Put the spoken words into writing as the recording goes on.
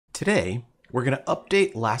Today, we're going to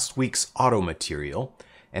update last week's Automaterial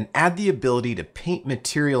and add the ability to paint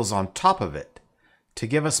materials on top of it to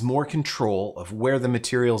give us more control of where the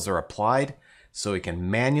materials are applied so we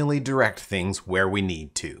can manually direct things where we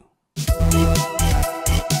need to.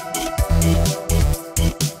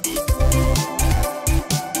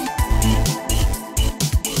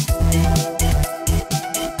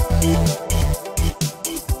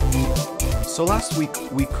 So last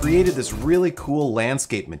week we created this really cool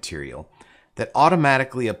landscape material that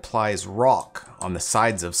automatically applies rock on the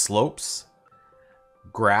sides of slopes,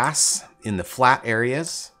 grass in the flat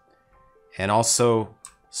areas, and also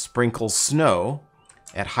sprinkles snow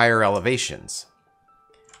at higher elevations.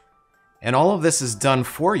 And all of this is done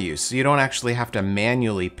for you, so you don't actually have to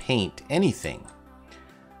manually paint anything.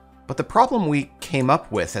 But the problem we came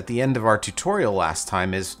up with at the end of our tutorial last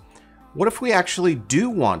time is, what if we actually do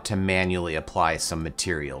want to manually apply some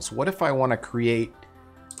materials? What if I want to create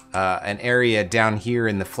an area down here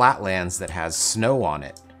in the flatlands that has snow on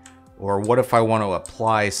it? Or what if I want to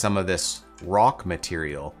apply some of this rock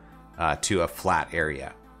material to a flat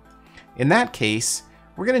area? In that case,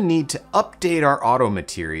 we're going to need to update our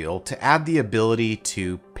Automaterial to add the ability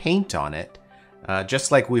to paint on it,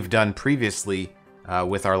 just like we've done previously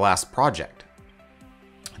with our last project.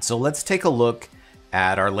 So let's take a look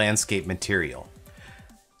at our landscape material.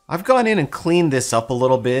 I've gone in and cleaned this up a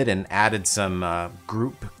little bit and added some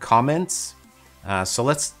group comments. So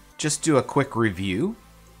let's just do a quick review.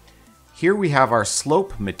 Here we have our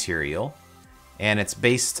slope material, and it's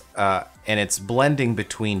it's blending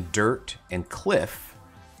between dirt and cliff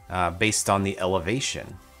based on the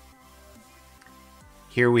elevation.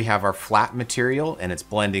 Here we have our flat material, and it's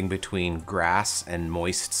blending between grass and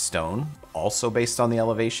moist stone, also based on the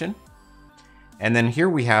elevation. And then here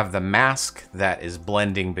we have the mask that is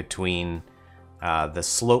blending between the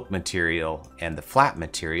slope material and the flat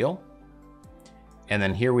material. And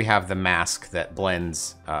then here we have the mask that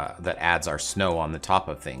blends, that adds our snow on the top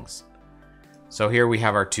of things. So here we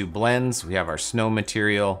have our two blends, we have our snow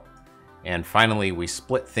material, and finally we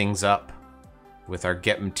split things up with our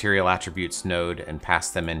Get Material Attributes node and pass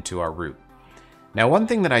them into our root. Now, one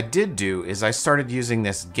thing that I did do is I started using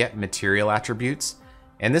this Get Material Attributes,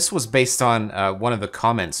 and this was based on one of the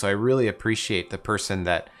comments, so I really appreciate the person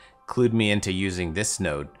that clued me into using this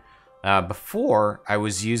node. Before, I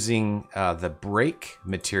was using the Break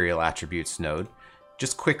Material Attributes node.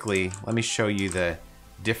 Just quickly, let me show you the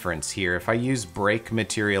difference here. If I use Break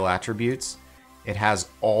Material Attributes, it has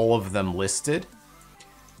all of them listed.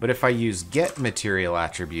 But if I use Get Material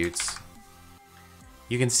Attributes,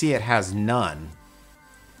 you can see it has none.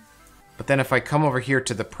 But then if I come over here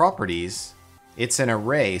to the properties, it's an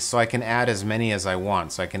array, so I can add as many as I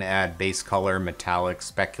want. So I can add base color, metallic,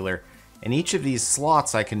 specular, and each of these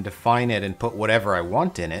slots I can define it and put whatever I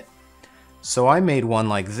want in it. So I made one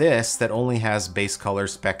like this that only has base color,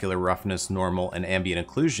 specular, roughness, normal, and ambient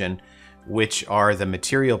occlusion, which are the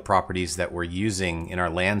material properties that we're using in our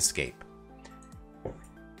landscape.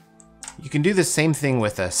 You can do the same thing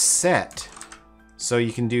with a set. So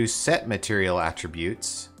you can do set material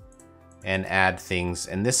attributes and add things,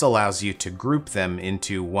 and this allows you to group them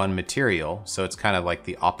into one material, so it's kind of like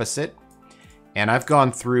the opposite. And I've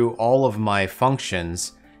gone through all of my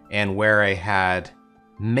functions, and where I had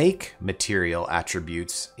make material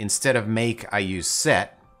attributes, instead of make I use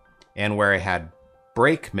set, and where I had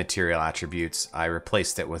break material attributes, I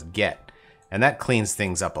replaced it with get, and that cleans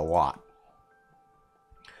things up a lot.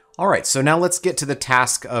 Alright, so now let's get to the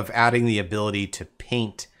task of adding the ability to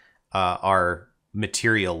paint our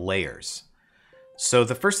material layers. So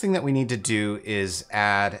the first thing that we need to do is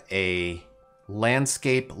add a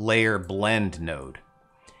landscape layer blend node.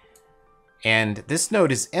 And this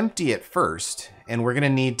node is empty at first, and we're going to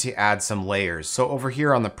need to add some layers. So over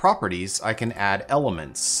here on the properties, I can add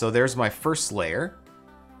elements. So there's my first layer.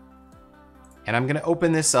 And I'm going to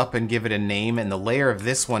open this up and give it a name, and the layer of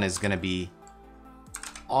this one is going to be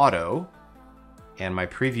Auto, and my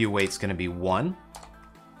preview weight's going to be 1.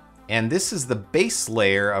 And this is the base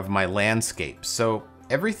layer of my landscape. So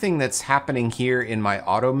everything that's happening here in my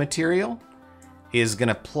auto material is going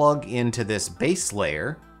to plug into this base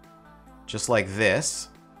layer, just like this.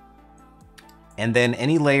 And then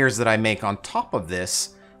any layers that I make on top of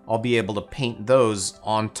this, I'll be able to paint those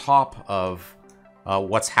on top of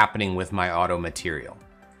what's happening with my auto material.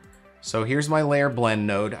 So here's my layer blend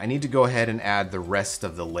node. I need to go ahead and add the rest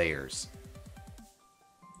of the layers.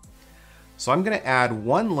 So I'm going to add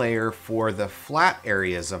one layer for the flat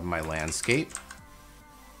areas of my landscape.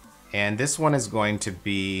 And this one is going to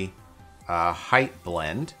be a height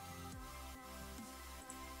blend.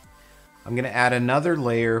 I'm going to add another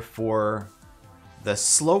layer for the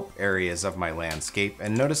slope areas of my landscape.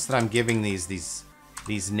 And notice that I'm giving these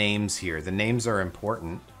names here. The names are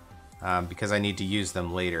important because I need to use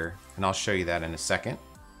them later, and I'll show you that in a second.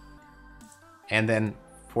 And then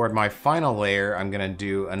for my final layer, I'm going to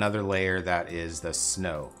do another layer that is the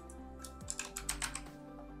snow.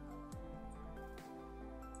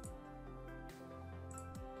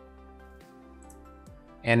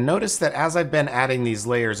 And notice that as I've been adding these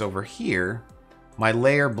layers over here, my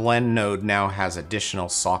layer blend node now has additional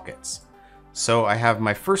sockets. So I have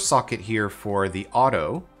my first socket here for the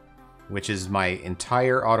auto, which is my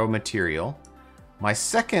entire auto material. My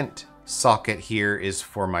second socket here is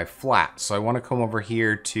for my flat. So I want to come over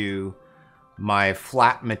here to my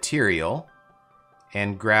flat material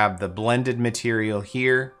and grab the blended material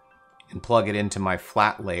here and plug it into my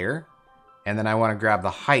flat layer. And then I want to grab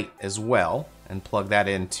the height as well and plug that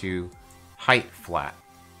into height flat.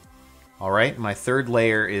 All right, my third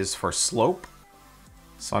layer is for slope.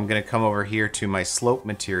 So I'm going to come over here to my slope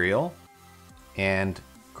material and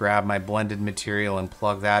grab my blended material and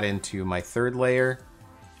plug that into my third layer,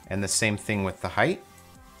 and the same thing with the height.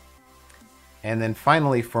 And then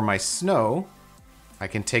finally for my snow, I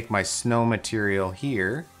can take my snow material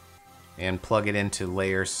here and plug it into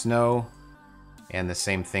layer snow, and the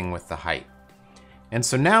same thing with the height. And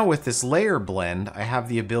so now with this layer blend, I have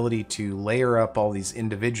the ability to layer up all these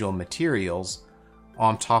individual materials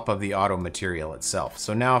on top of the auto material itself.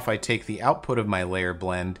 So now if I take the output of my layer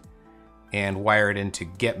blend and wire it into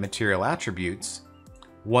get material attributes,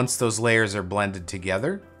 once those layers are blended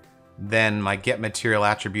together, then my get material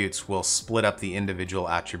attributes will split up the individual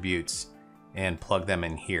attributes and plug them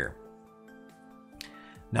in here.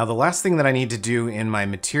 Now the last thing that I need to do in my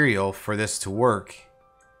material for this to work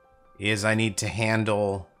is I need to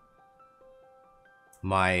handle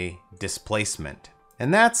my displacement.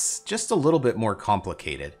 And that's just a little bit more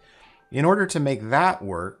complicated. In order to make that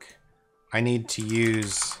work, I need to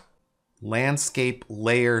use landscape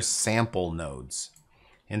layer sample nodes.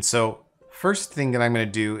 And so first thing that I'm going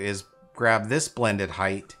to do is grab this blended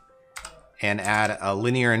height and add a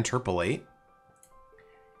linear interpolate.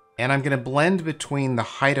 And I'm going to blend between the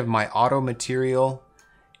height of my auto material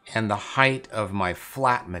and the height of my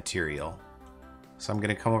flat material. So I'm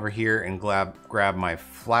going to come over here and grab my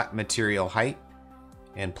flat material height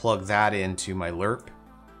and plug that into my lerp.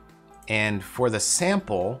 And for the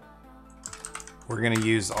sample, we're going to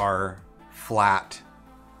use our flat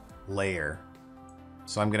layer.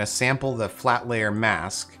 So I'm going to sample the flat layer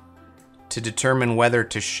mask to determine whether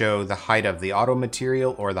to show the height of the auto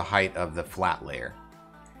material or the height of the flat layer.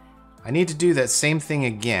 I need to do that same thing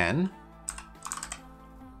again.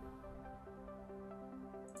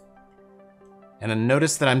 And then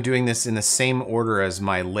notice that I'm doing this in the same order as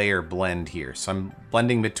my layer blend here. So I'm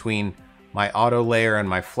blending between my auto layer and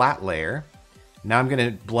my flat layer. Now I'm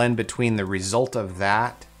going to blend between the result of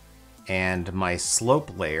that and my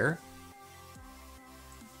slope layer.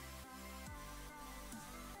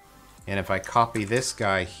 And if I copy this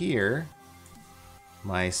guy here,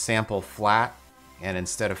 my sample flat, and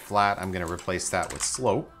instead of flat, I'm going to replace that with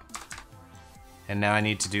slope. And now I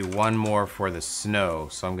need to do one more for the snow.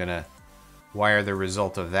 So I'm going to wire the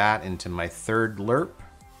result of that into my third lerp,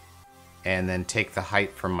 and then take the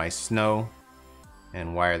height from my snow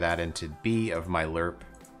and wire that into B of my lerp,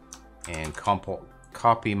 and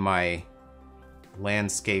copy my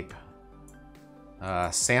landscape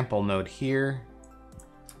sample node here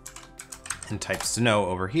and type snow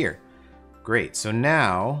over here. Great, so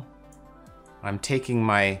now I'm taking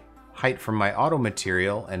my height from my auto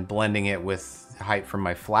material and blending it with the height from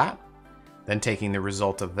my flat, then taking the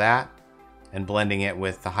result of that and blending it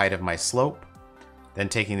with the height of my slope, then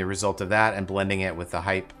taking the result of that and blending it with the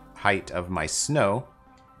height of my snow,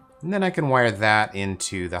 and then I can wire that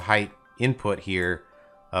into the height input here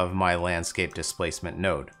of my landscape displacement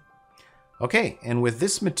node. Okay, and with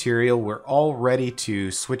this material, we're all ready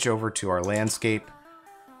to switch over to our landscape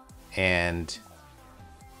and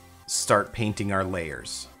start painting our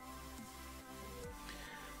layers.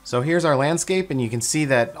 So here's our landscape, and you can see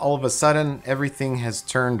that all of a sudden everything has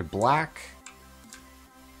turned black.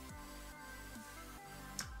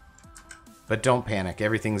 But don't panic,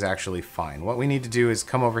 everything's actually fine. What we need to do is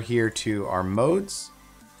come over here to our modes,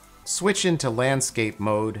 switch into landscape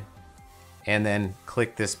mode, and then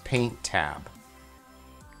click this paint tab.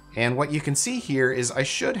 And what you can see here is I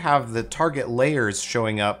should have the target layers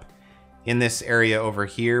showing up in this area over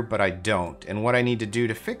here, but I don't. And what I need to do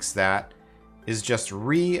to fix that is just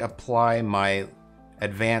reapply my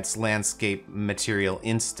advanced landscape material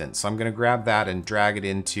instance. So I'm going to grab that and drag it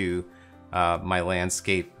into my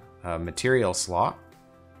landscape material slot.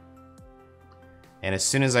 And as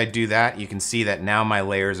soon as I do that, you can see that now my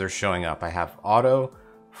layers are showing up. I have auto,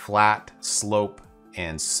 flat, slope,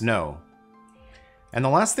 and snow. And the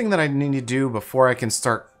last thing that I need to do before I can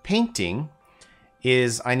start painting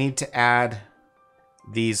is I need to add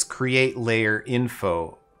these create layer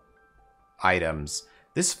info items.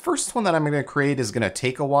 This first one that I'm going to create is going to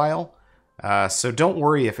take a while. So don't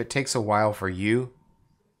worry if it takes a while for you.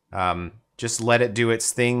 Just let it do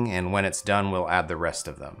its thing, and when it's done, we'll add the rest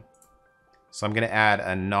of them. So I'm going to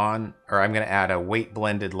add a weight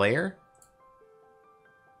blended layer,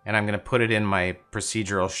 and I'm going to put it in my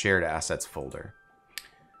procedural shared assets folder.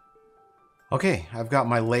 Okay, I've got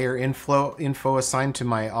my layer info assigned to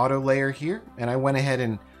my auto layer here, and I went ahead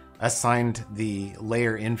and assigned the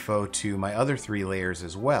layer info to my other 3 layers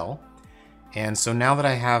as well. And so now that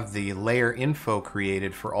I have the layer info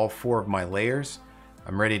created for all 4 of my layers,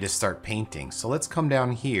 I'm ready to start painting. So let's come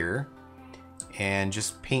down here and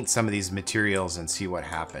just paint some of these materials and see what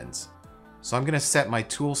happens. So I'm going to set my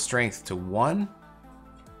tool strength to 1,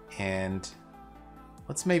 and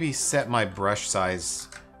let's maybe set my brush size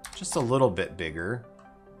just a little bit bigger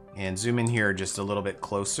and zoom in here just a little bit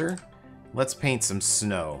closer. Let's paint some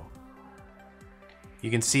snow.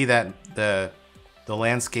 You can see that the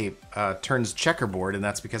landscape turns checkerboard, and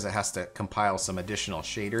that's because it has to compile some additional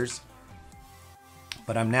shaders.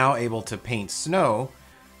 But I'm now able to paint snow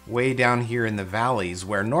way down here in the valleys,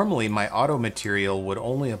 where normally my auto material would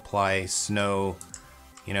only apply snow,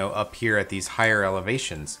 you know, up here at these higher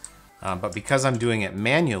elevations. But because I'm doing it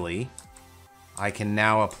manually, I can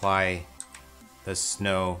now apply the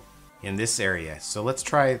snow in this area. So let's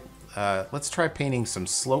try painting some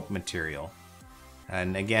slope material.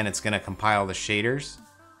 And again, it's going to compile the shaders.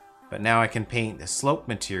 But now I can paint the slope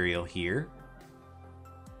material here.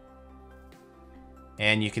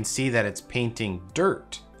 And you can see that it's painting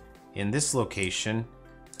dirt in this location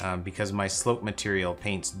because my slope material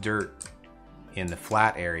paints dirt in the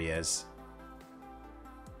flat areas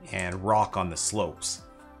and rock on the slopes.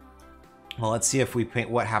 Well, let's see if we paint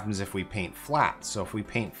what happens if we paint flat. So if we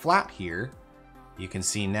paint flat here, you can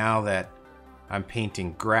see now that I'm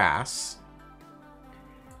painting grass.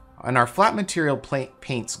 And our flat material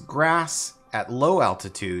paints grass at low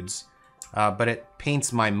altitudes, but it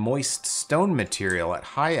paints my moist stone material at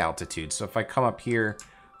high altitude. So if I come up here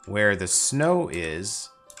where the snow is,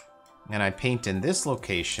 and I paint in this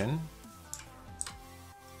location,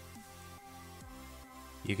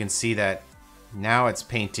 you can see that now it's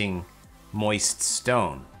painting moist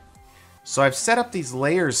stone. So I've set up these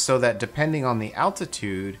layers so that depending on the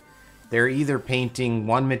altitude, they're either painting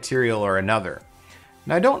one material or another.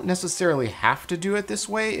 Now I don't necessarily have to do it this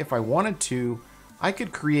way. If I wanted to, I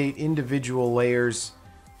could create individual layers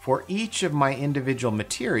for each of my individual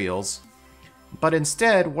materials, but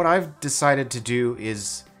instead what I've decided to do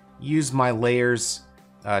is use my layers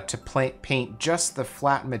to paint just the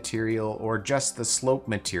flat material or just the slope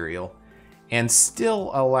material, and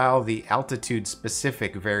still allow the altitude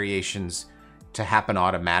specific variations to happen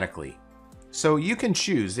automatically. So you can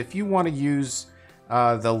choose if you want to use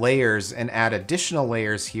the layers and add additional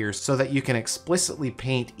layers here so that you can explicitly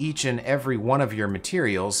paint each and every one of your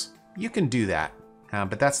materials, you can do that.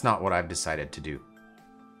 But that's not what I've decided to do.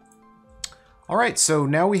 All right, so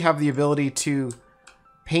now we have the ability to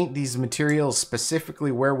paint these materials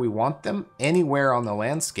specifically where we want them, anywhere on the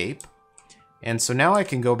landscape. And so now I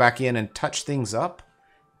can go back in and touch things up,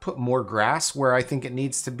 put more grass where I think it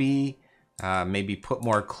needs to be, maybe put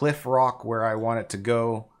more cliff rock where I want it to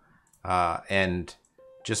go, and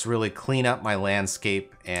just really clean up my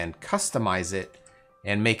landscape and customize it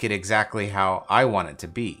and make it exactly how I want it to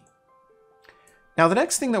be. Now the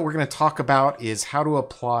next thing that we're going to talk about is how to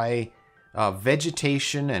apply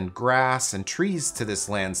vegetation and grass and trees to this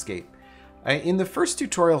landscape. In the first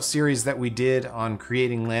tutorial series that we did on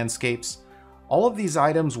creating landscapes, all of these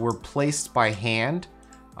items were placed by hand.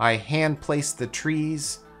 I hand placed the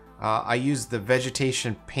trees. I used the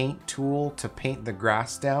vegetation paint tool to paint the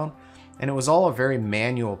grass down, and it was all a very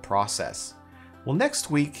manual process. Well, next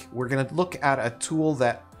week we're going to look at a tool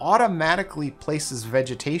that automatically places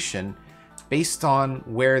vegetation based on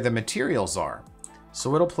where the materials are.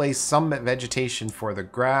 So it'll place some vegetation for the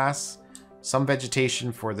grass, some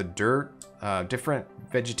vegetation for the dirt, different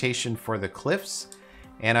vegetation for the cliffs,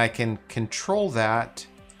 and I can control that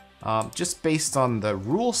just based on the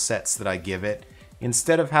rule sets that I give it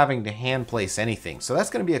instead of having to hand place anything. So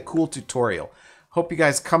that's going to be a cool tutorial. Hope you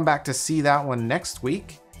guys come back to see that one next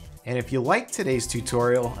week. And if you like today's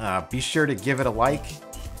tutorial, be sure to give it a like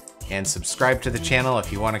and subscribe to the channel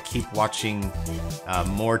if you want to keep watching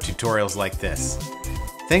more tutorials like this.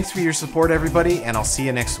 Thanks for your support, everybody, and I'll see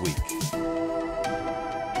you next week.